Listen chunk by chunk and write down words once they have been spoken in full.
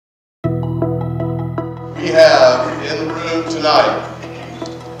We have in the room tonight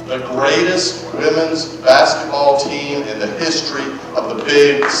the greatest women's basketball team in the history of the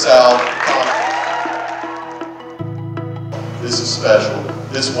Big South Conference. This is special.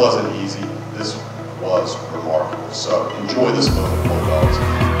 This wasn't easy. This was remarkable. So enjoy this moment, Bulldogs.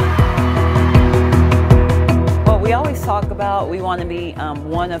 Well, we always talk about we want to be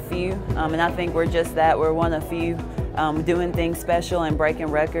one of few, and I think we're just that. We're one of few. Doing things special and breaking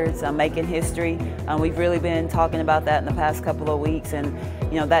records, making history. We've really been talking about that in the past couple of weeks, and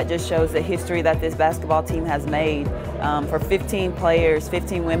that just shows the history that this basketball team has made. For 15 players,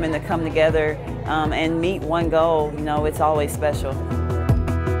 15 women to come together and meet one goal, it's always special.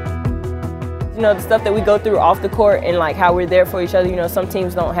 The stuff that we go through off the court and like how we're there for each other, some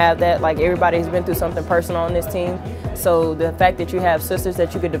teams don't have that. Like everybody's been through something personal on this team. So the fact that you have sisters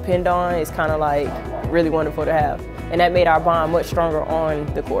that you could depend on is kind of like really wonderful to have. And that made our bond much stronger on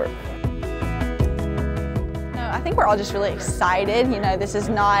the court. I think we're all just really excited. This is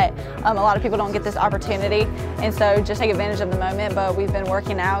not, a lot of people don't get this opportunity. And so just take advantage of the moment, but we've been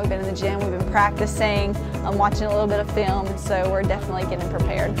working out, we've been in the gym, we've been practicing, watching a little bit of film, and so we're definitely getting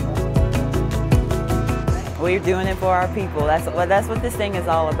prepared. We're doing it for our people. That's what this thing is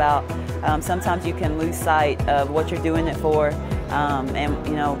all about. Sometimes you can lose sight of what you're doing it for.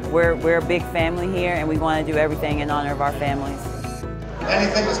 We're a big family here, and we want to do everything in honor of our families.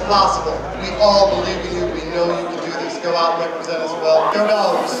 Anything is possible. We all believe in you. We know you can do this. Go out and represent us well. Go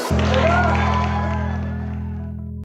Dogs!